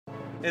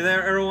Hey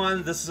there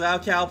everyone, this is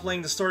Alcal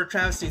playing Distorted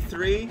Travesty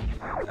 3.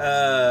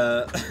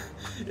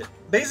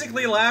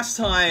 Basically last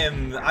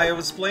time I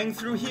was playing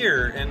through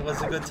here and it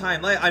was a good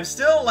time. Like, I'm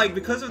still, like,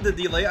 because of the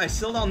delay, I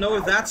still don't know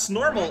if that's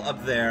normal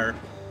up there.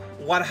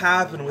 What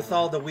happened with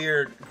all the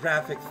weird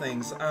graphic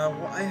things.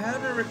 I had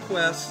a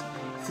request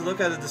to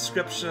look at the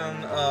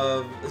description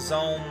of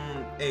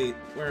Zone 8.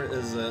 Where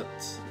is it?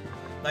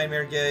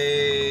 Nightmare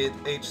Gate,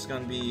 H is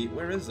gonna be,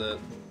 where is it?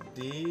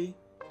 D,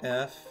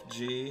 F,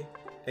 G,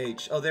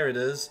 H. Oh, there it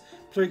is.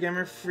 Player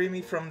gamer, free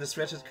me from this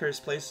wretched curse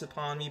placed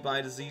upon me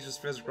by diseases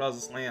spread across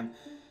this land.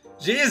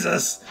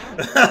 Jesus!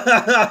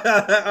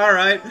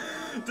 Alright.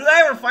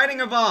 Today we're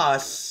fighting a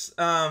boss.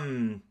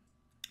 I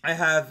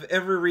have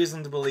every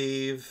reason to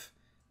believe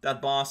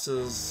that boss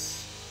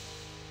is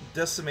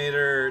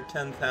Decimator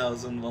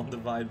 10,000 will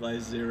divide by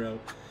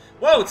 0.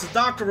 Whoa, it's a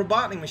Dr.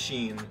 Robotnik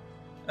machine.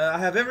 I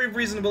have every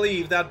reason to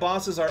believe that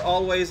bosses are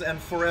always and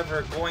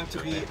forever going to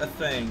be a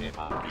thing.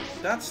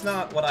 That's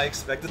not what I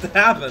expected to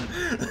happen.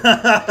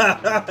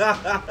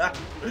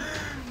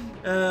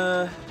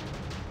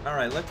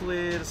 Alright,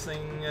 luckily this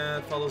thing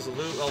follows the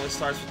loop. Always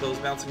starts with those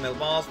bouncing metal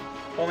balls.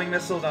 Homing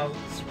missiles, now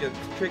this get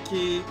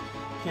tricky.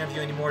 Can't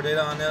view any more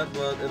data on it,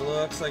 but it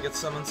looks like it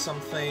summoned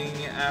something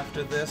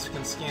after this. We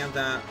can scan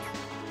that.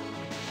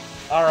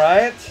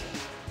 Alright.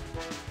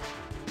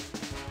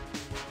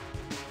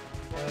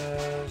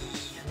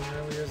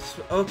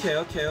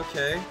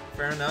 Okay.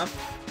 Fair enough.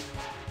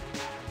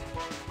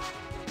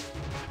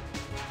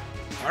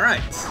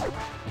 Alright.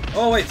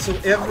 Oh wait, so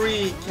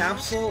every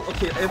capsule,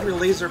 every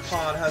laser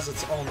pod has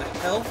its own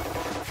health?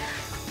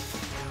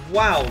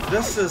 Wow,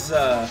 this is,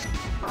 oh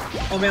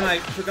man, I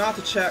forgot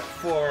to check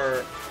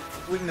for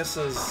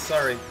weaknesses,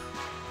 sorry.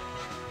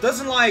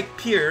 Doesn't like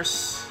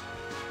Pierce.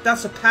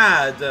 That's a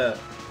pad.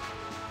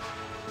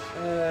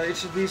 It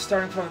should be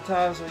starting from the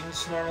top, so we can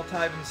use normal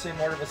type in the same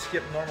order, but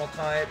skip normal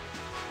type.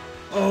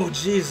 Oh,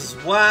 Jesus,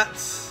 what?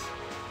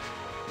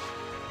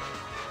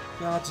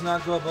 God, do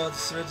not go about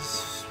this.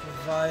 Just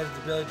provide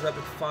the ability to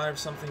rapid fire if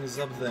something is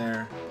up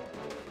there.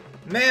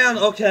 Man,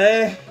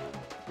 okay.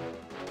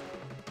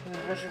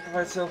 Russian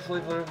provides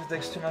self-fully, but if it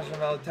takes too much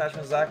of an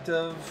attachment is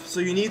active.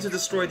 So you need to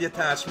destroy the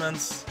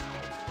attachments.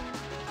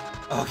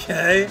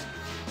 Okay.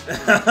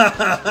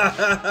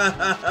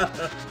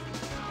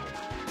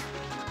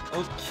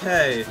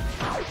 Okay.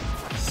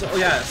 So,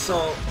 yeah,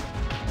 so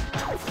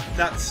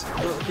that's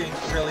looking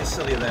really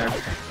silly there.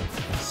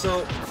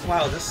 So,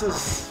 wow, this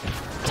is...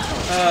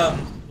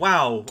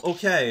 wow,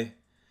 okay.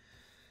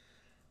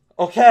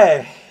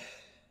 Okay.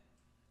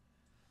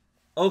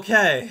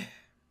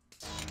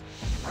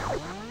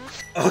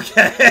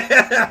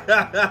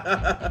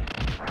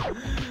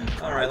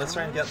 Alright, let's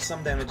try and get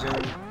some damage in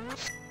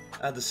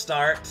at the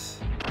start.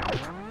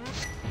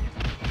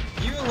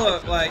 You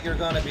look like you're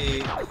gonna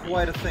be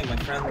quite a thing, my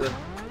friend.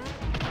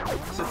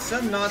 So it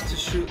said not to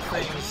shoot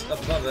things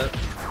above it.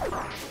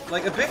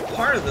 Like, a big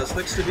part of this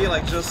looks to be,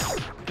 like, just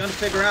gonna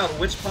figure out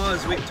which paw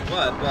is weak to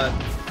what, but,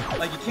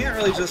 like, you can't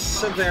really just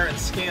sit there and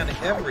scan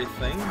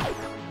everything.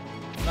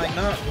 Like,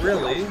 not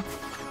really.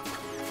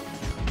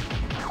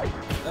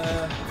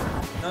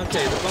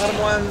 Okay, the bottom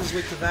one is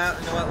weak to that.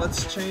 You know what,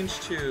 let's change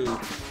to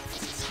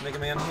Mega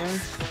Man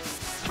here.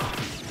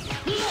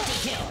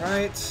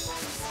 Right.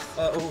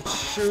 Oh,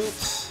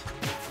 shoot.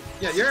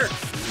 Yeah, you're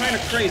kind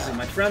of crazy,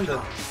 my friend.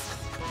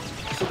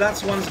 So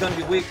that's one's gonna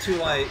be weak to,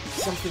 like,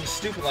 something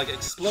stupid like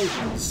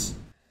explosions.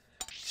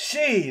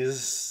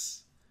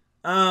 Jeez.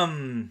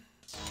 Wow.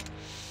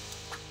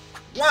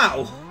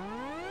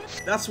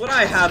 That's what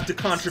I have to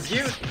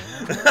contribute.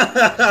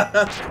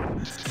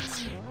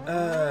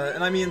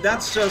 And I mean,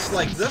 that's just,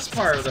 like, this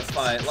part of the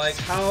fight. Like,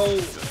 how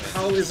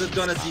is it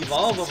gonna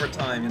devolve over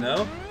time, you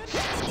know?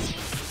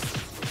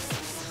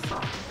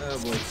 Oh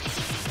boy.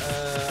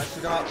 I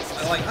forgot.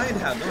 I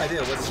have no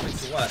idea what's weak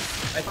to what.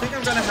 I think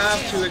I'm gonna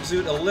have to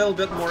exude a little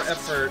bit more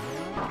effort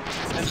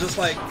and just,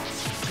 like,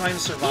 try and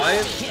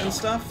survive and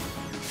stuff.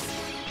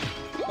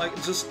 Like,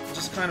 just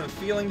kind of a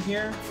feeling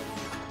here.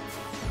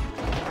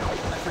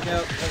 I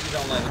forget what you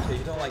don't like. Okay,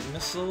 you don't like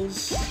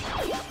missiles.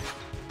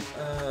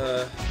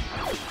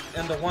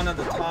 And the one at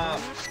the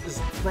top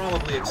is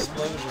probably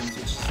explosions,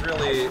 which is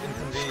really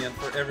inconvenient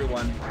for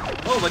everyone.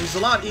 Oh, but he's a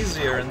lot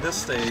easier in this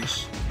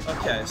stage.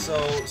 Okay, so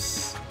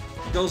it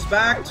goes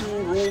back to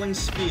rolling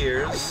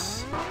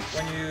spears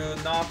when you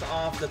knock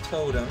off the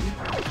totem.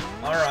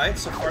 Alright,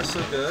 so far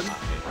so good.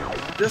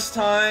 This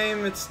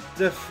time it's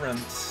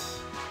different.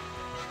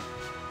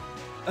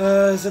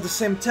 Is it the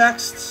same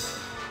text?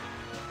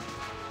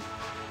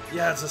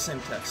 Yeah, it's the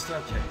same text.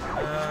 Okay.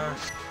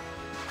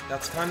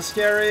 That's kind of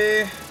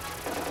scary.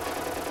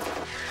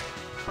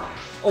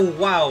 Oh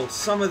wow,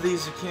 some of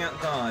these you can't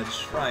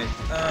dodge. Right.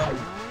 I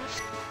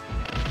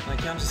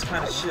can just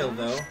kind of chill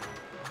though.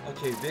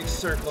 Okay, big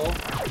circle.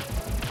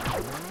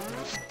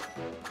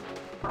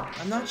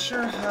 I'm not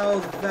sure how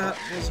that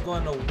was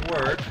going to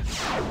work.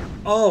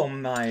 Oh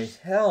my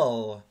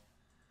hell.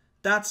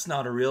 That's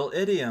not a real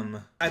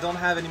idiom. I don't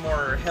have any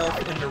more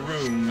health in the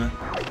room,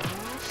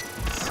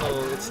 so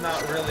it's not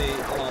really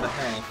a lot of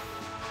health.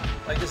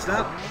 Like, is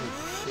that...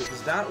 Oh, shoot,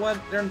 is that what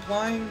they're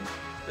implying?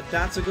 That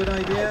that's a good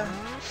idea?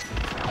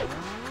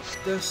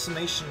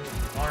 Decimation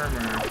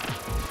armor.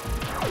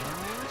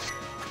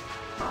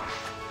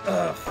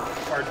 Ugh,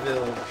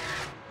 Fartville.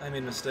 I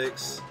made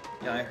mistakes.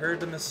 Yeah, I heard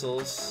the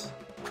missiles.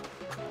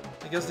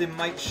 I guess they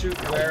might shoot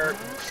where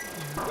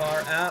you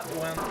are at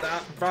when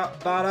that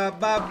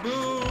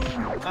ba-da-ba-boom.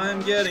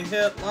 I'm getting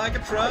hit like a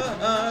truck.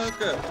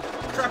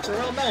 Trucks are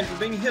well known for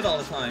being hit all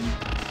the time.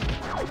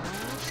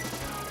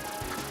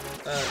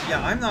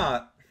 Yeah, I'm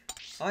not.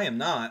 I am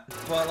not.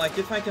 But, like,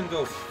 if I can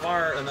go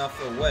far enough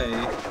away,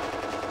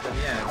 then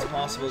yeah, it's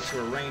possible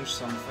to arrange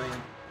something.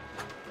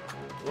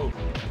 Whoa.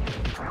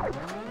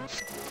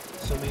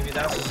 So maybe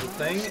that's just a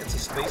thing? It's a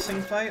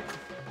spacing fight?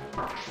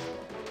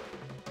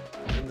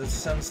 In the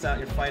sense that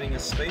you're fighting a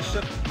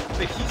spaceship?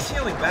 Wait, he's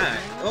healing back.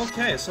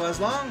 Okay, so as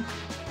long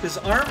his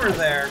armor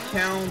there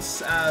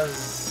counts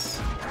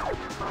as...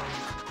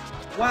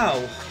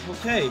 Wow,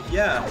 okay,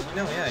 yeah,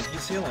 yeah,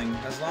 he's healing,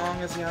 as long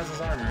as he has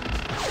his armor.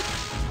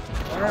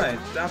 Alright,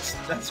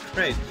 that's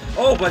great.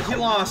 Oh, but he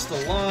lost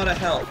a lot of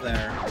health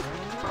there.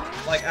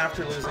 Like,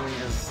 after losing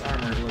his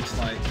armor, it looks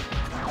like.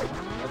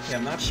 Okay,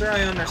 I'm not sure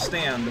I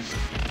understand.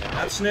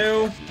 That's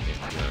new.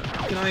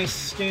 Can I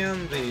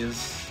scan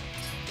these?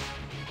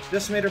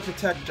 Decimator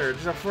Protector.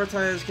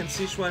 Fortifies can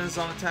siege weapons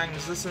on attack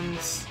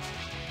resistance.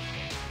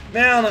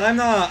 Man, I'm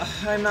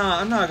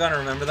not gonna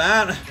remember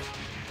that.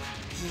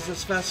 This is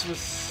as fast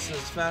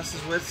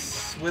as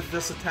with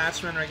this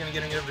attachment. We're gonna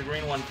get rid of the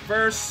green one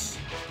first.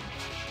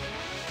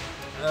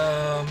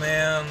 Oh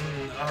man,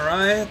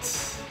 alright.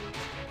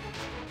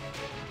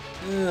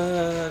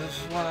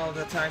 While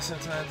the attacks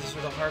sometimes this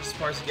were the hardest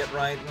parts to get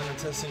right when the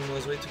testing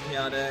was way too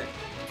chaotic.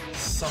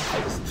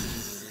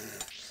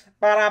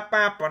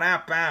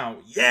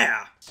 Ba-da-ba-ba-da-bow.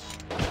 Yeah!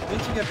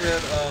 Need to get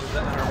rid of the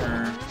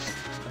armor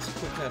as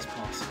quickly as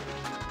possible.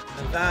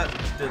 And that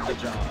did the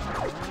job.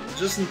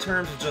 Just in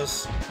terms of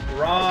just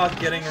raw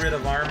getting rid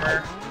of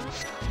armor.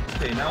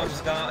 Okay, now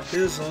he's got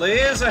his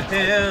laser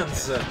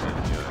hands!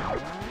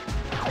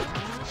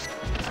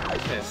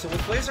 Okay, so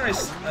with laser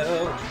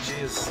oh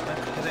jeez,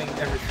 I'm hitting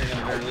everything at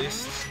the very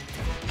least.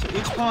 So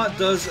each pod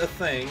does a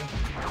thing.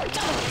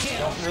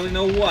 Don't really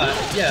know what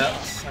yet.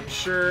 I'm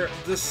sure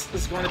this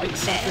is going to be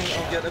something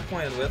I'll get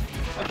acquainted with.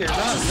 Okay, not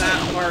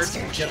that hard to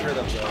get rid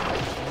of though.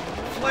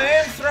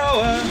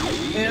 Flamethrower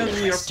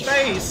in your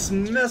face!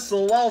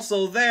 Missile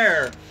also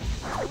there!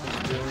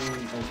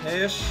 Doing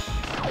okay-ish.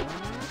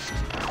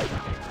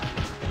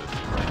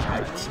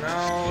 Alright, so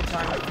now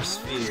time for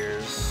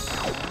spheres.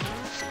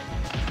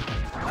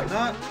 I'm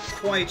not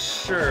quite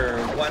sure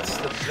what's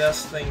the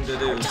best thing to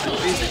do. So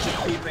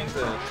basically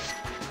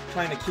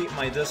trying to keep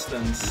my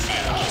distance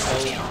and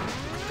also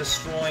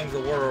destroying the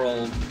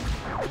world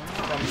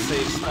from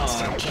safe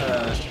spot.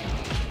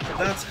 But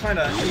that's kind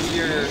of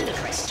easier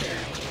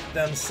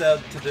than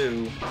said to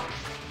do.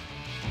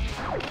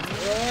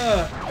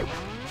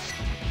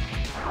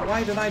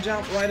 Why did I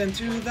jump right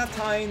into that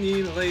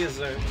tiny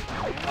laser?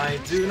 I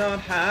do not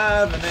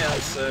have an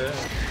answer.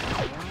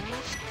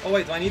 Oh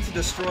wait, do I need to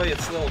destroy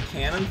its little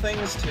cannon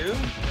things too?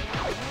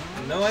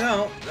 No, I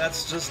don't.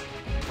 That's just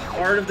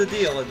part of the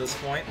deal at this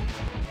point.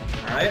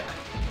 Alright.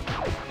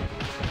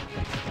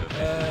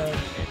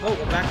 Oh,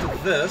 we're back to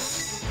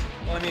this.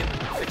 Well, I mean,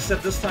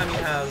 except this time he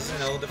has, you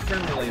know, the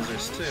friendly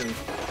lasers too.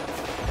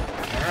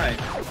 Alright,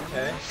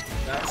 okay.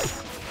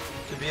 That's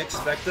to be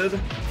expected.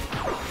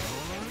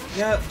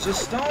 Yeah,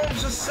 just don't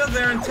just sit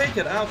there and take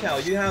it,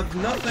 Alcal. You have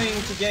nothing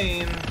to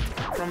gain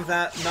from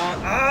that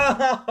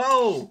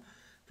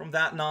from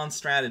that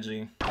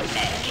non-strategy.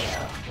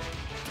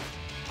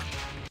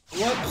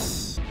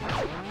 Whoops.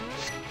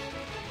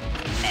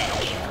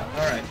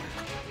 Alright.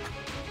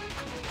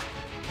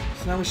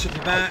 So now we should be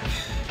back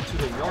to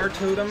the War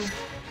Totem.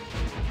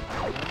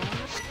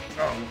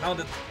 Oh, how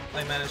did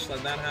I manage to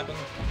let that happen?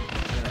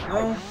 I don't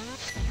know.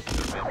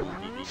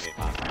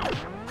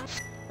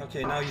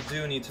 Okay, now you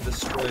do need to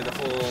destroy the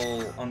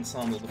whole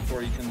ensemble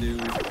before you can do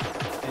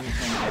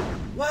anything.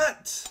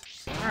 What?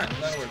 Alright,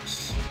 that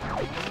works.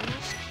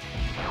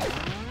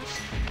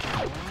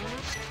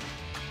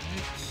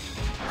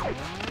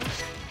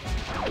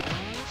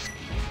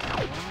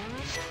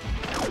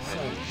 So,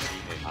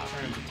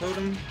 turn to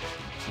totem.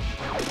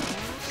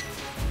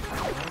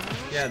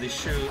 Yeah, they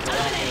shoot a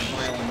lot more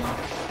violently.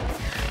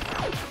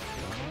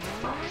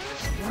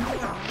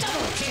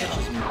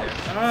 Touches me there.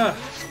 Ah!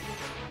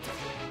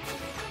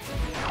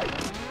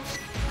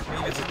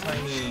 Maybe it's a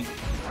tiny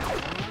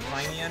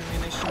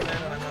ammunition there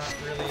that I'm not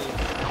really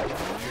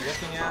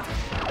looking at.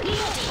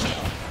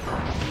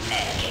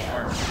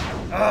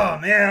 Oh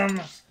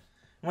man!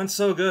 Went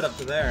so good up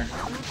to there.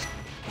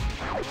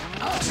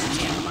 Ultra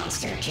kill,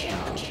 monster kill.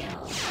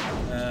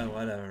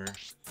 Whatever.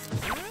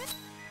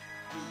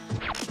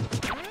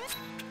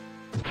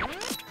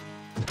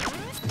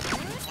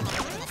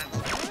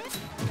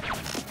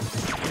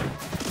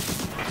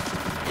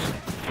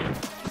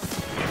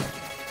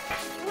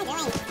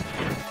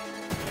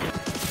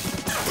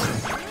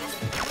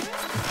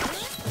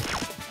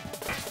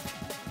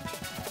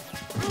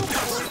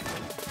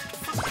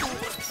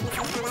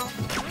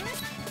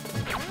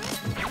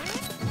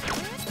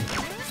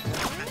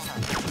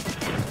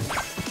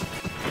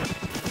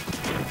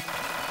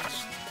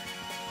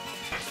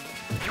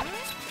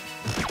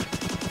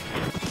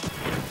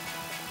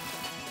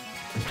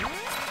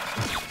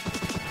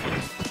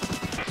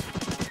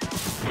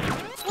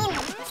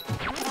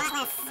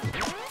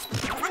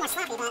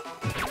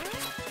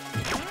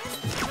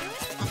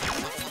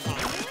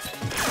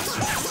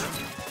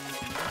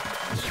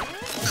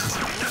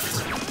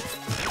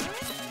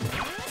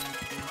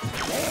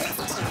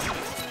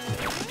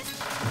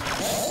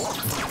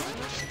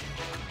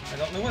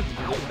 know what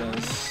blue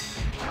does.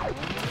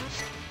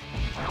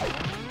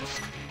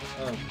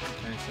 Oh,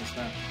 okay, so it's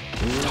not.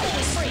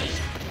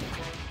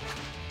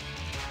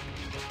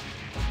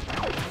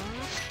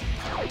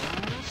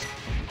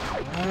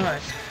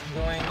 Alright,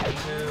 going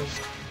into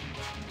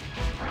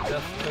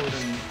Death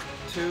Totem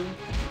 2.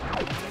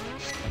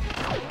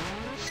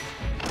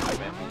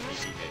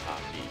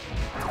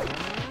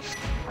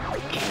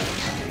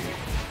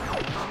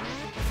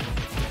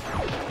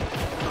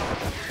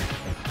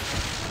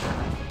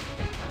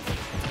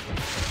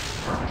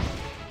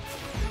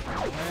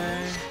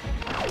 Okay.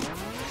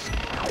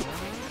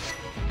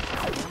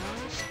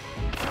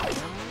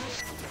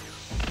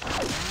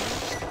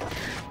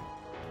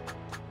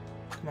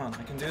 Come on,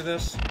 I can do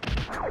this. I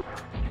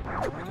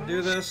can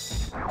do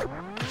this.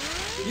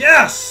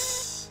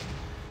 Yes!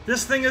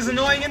 This thing is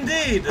annoying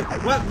indeed!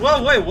 What?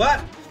 Whoa, wait,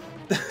 what?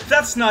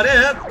 That's not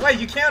it! Wait,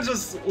 you can't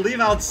just leave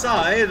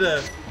outside.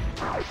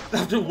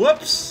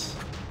 Whoops!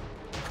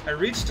 I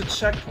reached a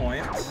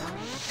checkpoint.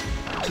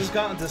 Just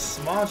got this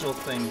module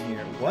thing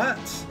here. What?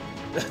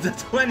 The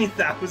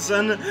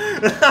 20,000?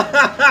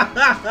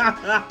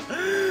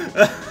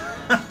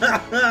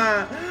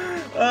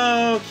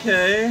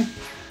 Okay.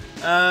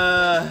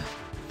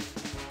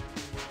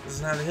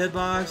 Doesn't have a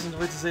hitbox, and the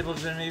way to disable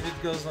maybe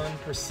it goes on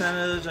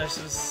percentage. I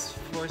should have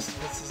voiced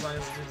this as long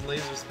as it does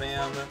laser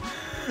spam.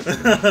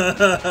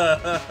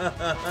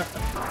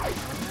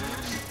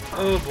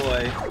 Oh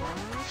boy.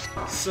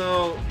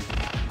 So,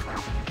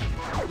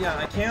 yeah,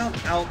 I can't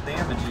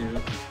out-damage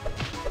you.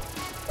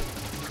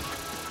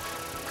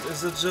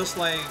 Is it just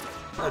like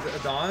a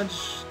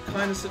dodge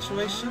kind of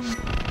situation?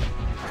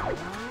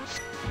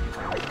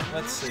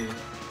 Let's see.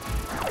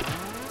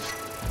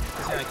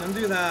 'Cause, yeah, I can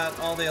do that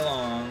all day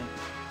long.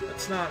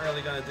 It's not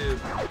really gonna do.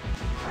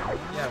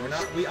 Yeah,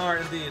 we are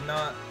indeed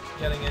not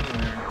getting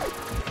anywhere.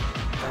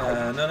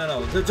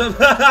 No.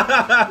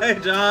 Hey,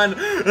 John!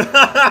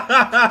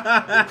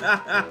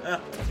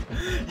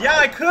 Yeah,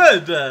 I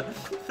could!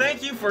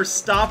 Thank you for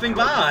stopping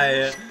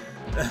by!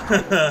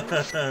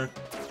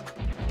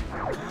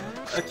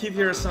 Keep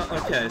your...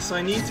 Okay, so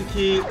I need to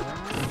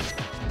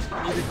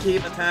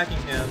keep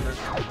attacking him.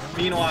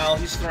 Meanwhile,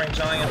 he's throwing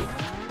giant...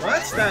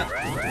 What's that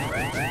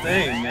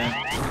thing?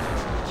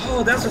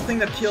 Oh, that's the thing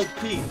that killed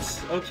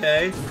Pete.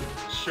 Okay,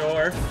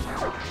 sure.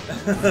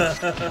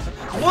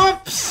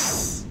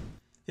 Whoops!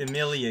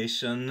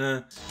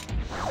 Humiliation.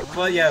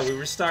 But yeah, we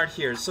restart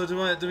here. So do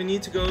we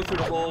need to go through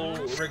the whole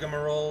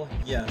rigmarole?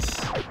 Yes.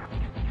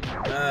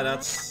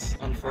 That's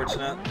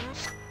unfortunate.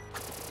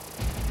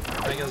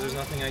 I guess there's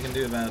nothing I can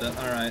do about it.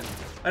 Alright.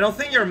 I don't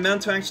think you're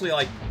meant to actually,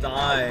 like,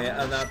 die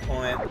at that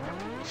point.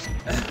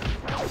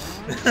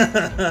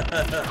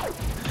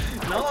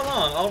 Not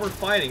along. All we're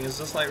fighting is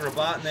just like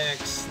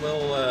Robotnik's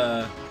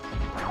little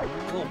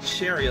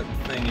chariot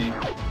thingy.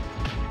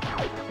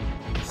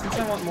 Since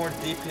I want more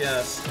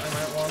DPS, I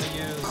might want to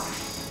use...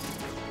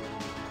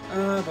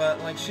 but,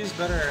 like, she's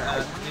better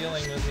at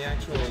dealing with the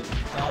actual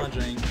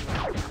dodging. I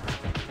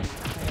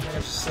think I'll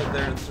just sit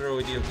there and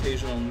throw the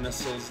occasional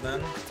missiles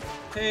then.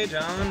 Hey,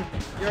 John.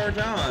 You're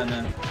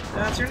John.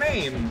 That's your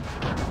name.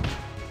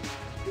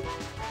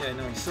 Okay,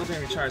 no, he's still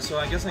being recharged, so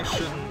I guess I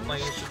shouldn't,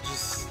 like, I should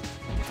just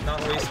not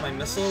waste my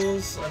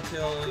missiles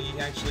until he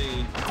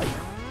actually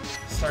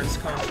starts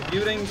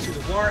contributing to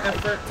the war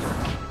effort.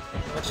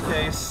 In which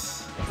case...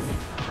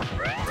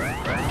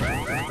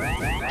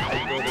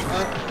 I'll build it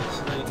up,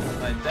 so then you can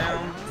slide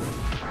down.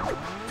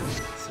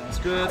 Sounds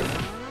good.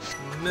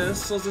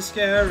 Missiles are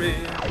scary,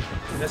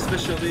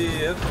 especially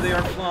if they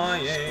are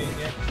flying.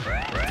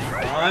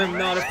 I'm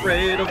not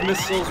afraid of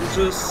missiles, we'll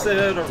just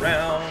sit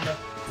around.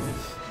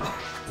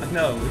 I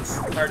know, it's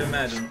hard to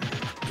imagine.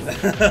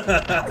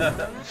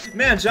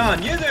 Man,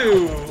 John, you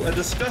do a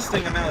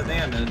disgusting amount of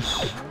damage.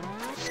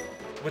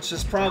 Which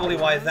is probably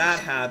why that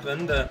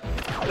happened.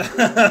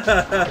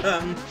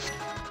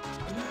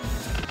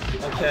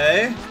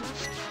 Okay.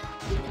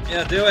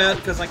 Yeah, do it,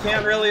 because I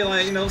can't really,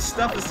 like, you know,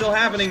 stuff is still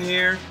happening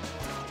here.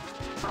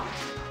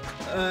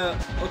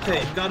 Okay,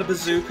 you've got a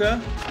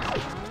bazooka.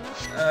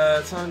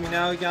 Telling me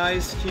now,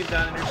 guys, keep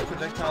that energy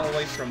projectile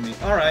away from me.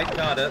 Alright,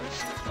 got it.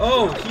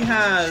 Oh, he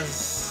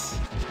has...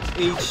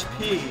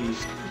 HP.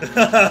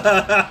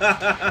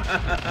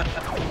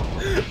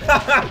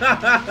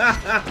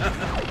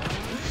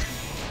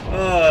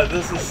 Oh,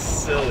 this is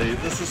silly.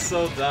 This is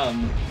so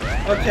dumb.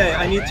 Okay,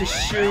 I need to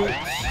shoot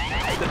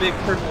the big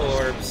purple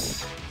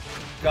orbs.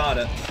 Got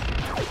it.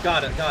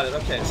 Got it.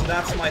 Okay, so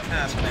that's my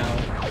task now.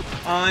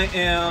 I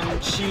am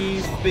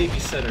chief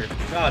babysitter.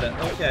 Got it.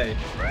 Okay.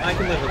 I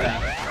can live with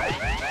that.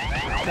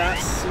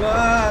 That's...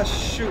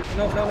 shoot.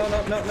 No.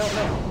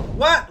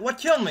 What? What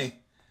killed me?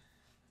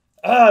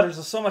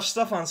 There's so much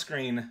stuff on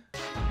screen.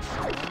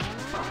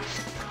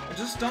 I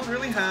just don't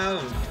really have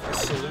a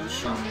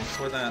solution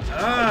for that.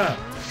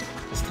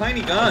 These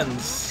tiny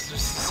guns. They're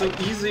so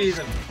easy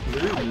to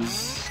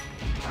lose.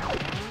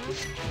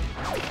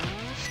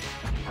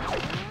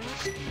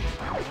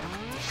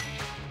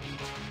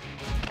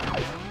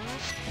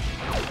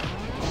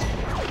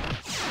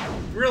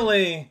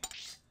 Really?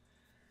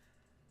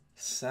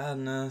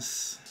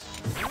 Sadness.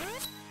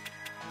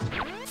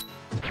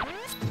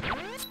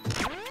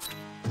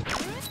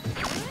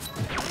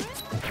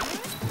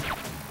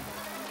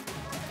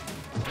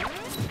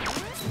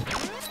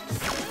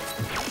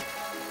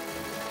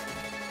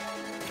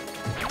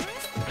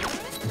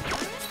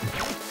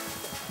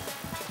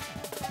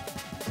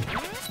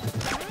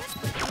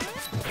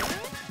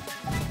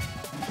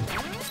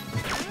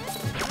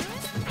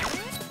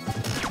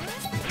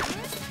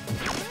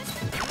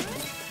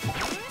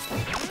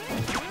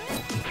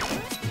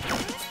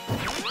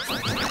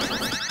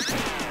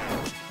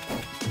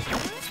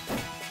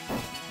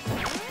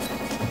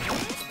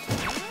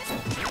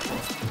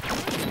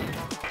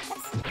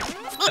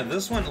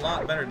 This went a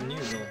lot better than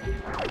usual.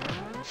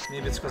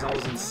 Maybe it's because I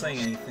wasn't saying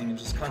anything and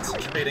just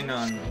concentrating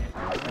on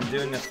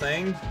doing a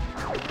thing.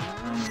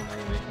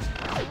 Maybe.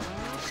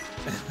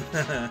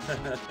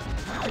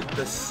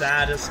 The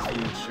saddest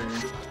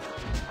future.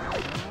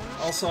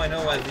 Also, I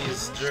know what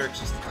these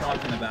jerks are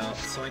talking about,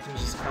 so I can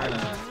just kind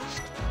of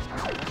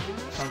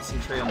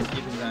concentrate on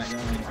keeping that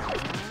going.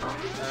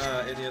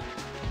 Idiot.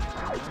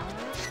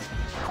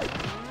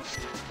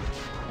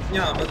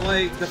 Yeah, but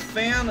like, the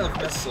fan of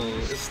missile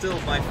is still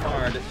by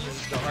far the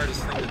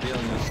hardest thing to deal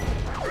with.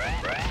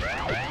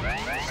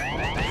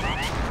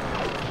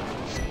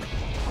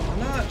 I'm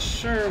not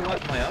sure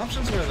what my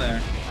options were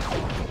there.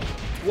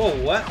 Whoa,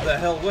 what the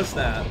hell was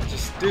that?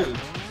 Just, dude,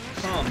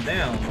 calm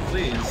down,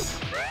 please.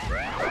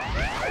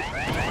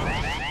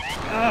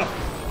 Ah,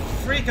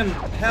 freaking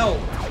hell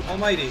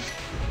almighty.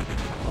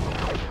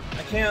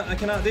 I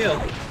cannot deal.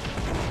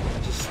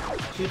 Just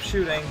keep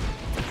shooting,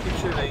 keep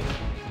shooting.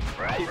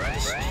 Keep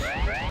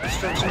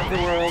destruction of the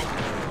world.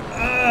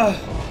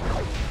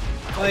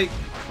 Like,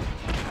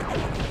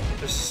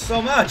 there's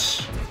so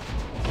much.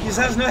 He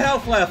has no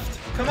health left.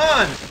 Come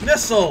on,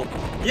 missile.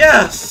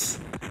 Yes.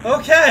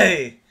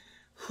 Okay.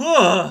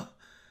 Huh.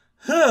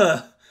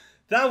 Huh.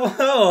 That was.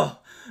 Oh.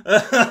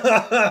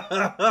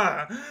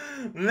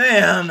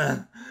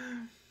 Man.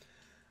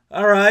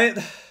 All right.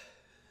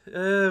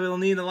 We'll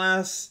need the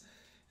last.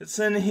 It's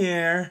in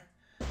here.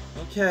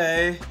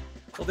 Okay.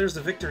 Well, there's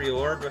the victory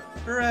orb.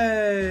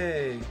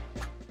 Hooray!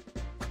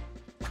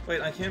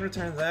 Wait, I can't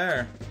return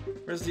there.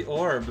 Where's the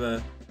orb?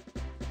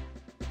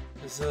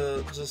 Is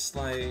it just,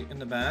 like, in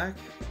the back?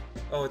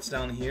 Oh, it's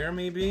down here,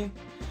 maybe?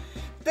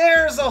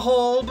 There's a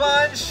whole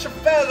bunch of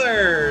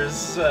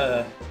feathers!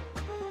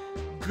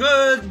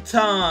 Good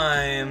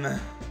time!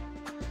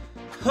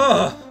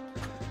 Huh!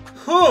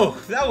 Whew!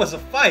 That was a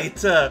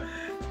fight!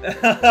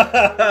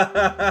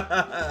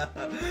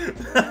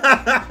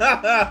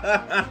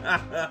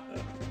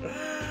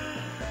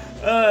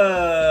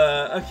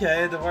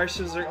 Okay, the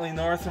warship is directly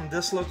north from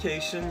this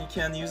location. You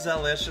can use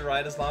that ledge to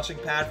ride as launching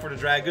pad for the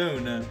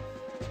Dragoon.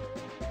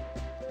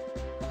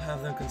 I'll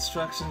have them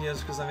construction, yes,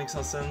 because that makes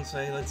no sense.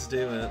 Hey, let's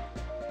do it.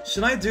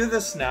 Should I do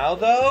this now,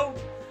 though?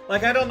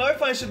 Like, I don't know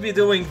if I should be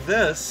doing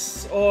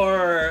this,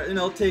 or, you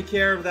know, take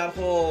care of that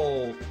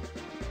whole,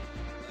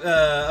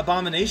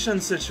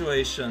 abomination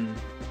situation.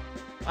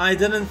 I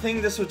didn't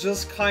think this would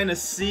just kind of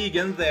siege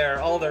in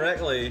there all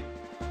directly.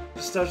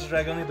 Just start the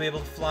Dragoon to be able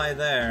to fly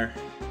there.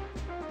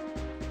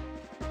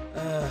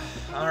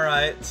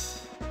 Alright.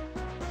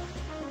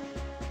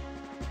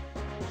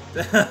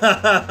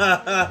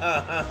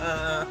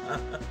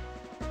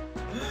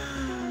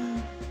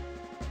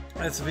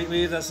 It's a big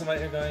lead, that's what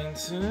you're going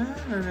to.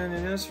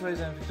 That's right, I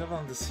haven't picked up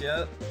on this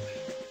yet.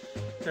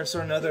 There's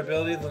another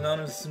ability, the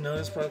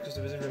notice product is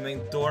to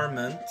remain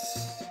dormant.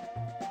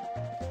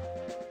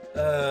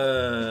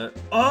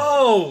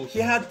 Oh! He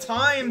had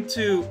time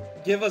to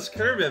give us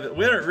Kirby, but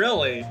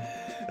really?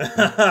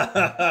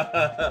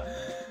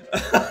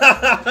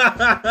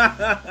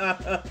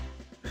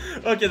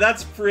 Okay,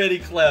 that's pretty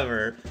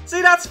clever.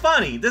 See, that's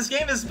funny. This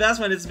game is best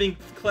when it's being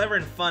clever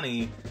and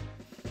funny.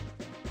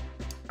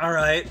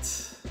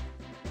 Alright.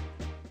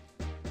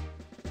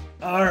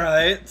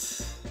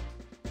 Alright.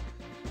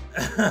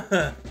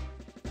 I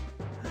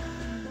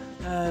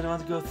don't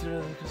want to go through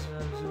it because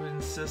we would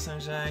insist on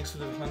Jax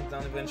would have hunt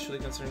down eventually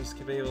concerning this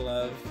capable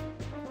of.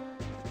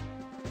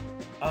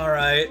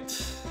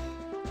 Alright.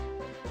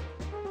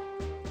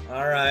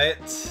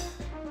 Alright.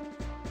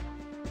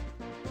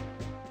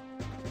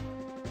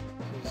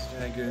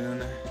 Dragoon.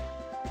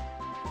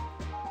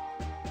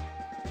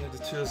 Get the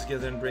tools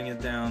together and bring it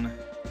down.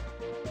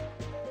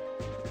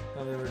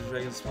 However,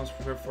 Dragon's must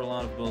prepare for a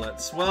lot of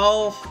bullets.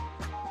 Well,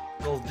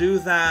 we'll do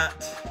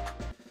that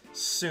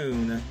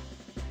soon.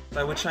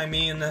 By which I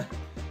mean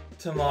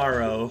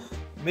tomorrow.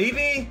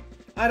 Maybe?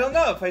 I don't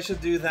know if I should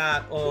do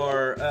that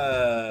or,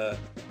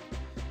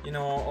 you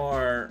know,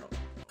 or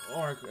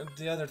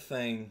the other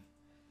thing.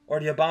 Or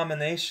the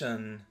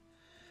abomination.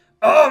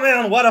 Oh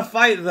man, what a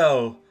fight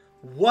though!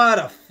 What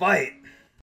a fight!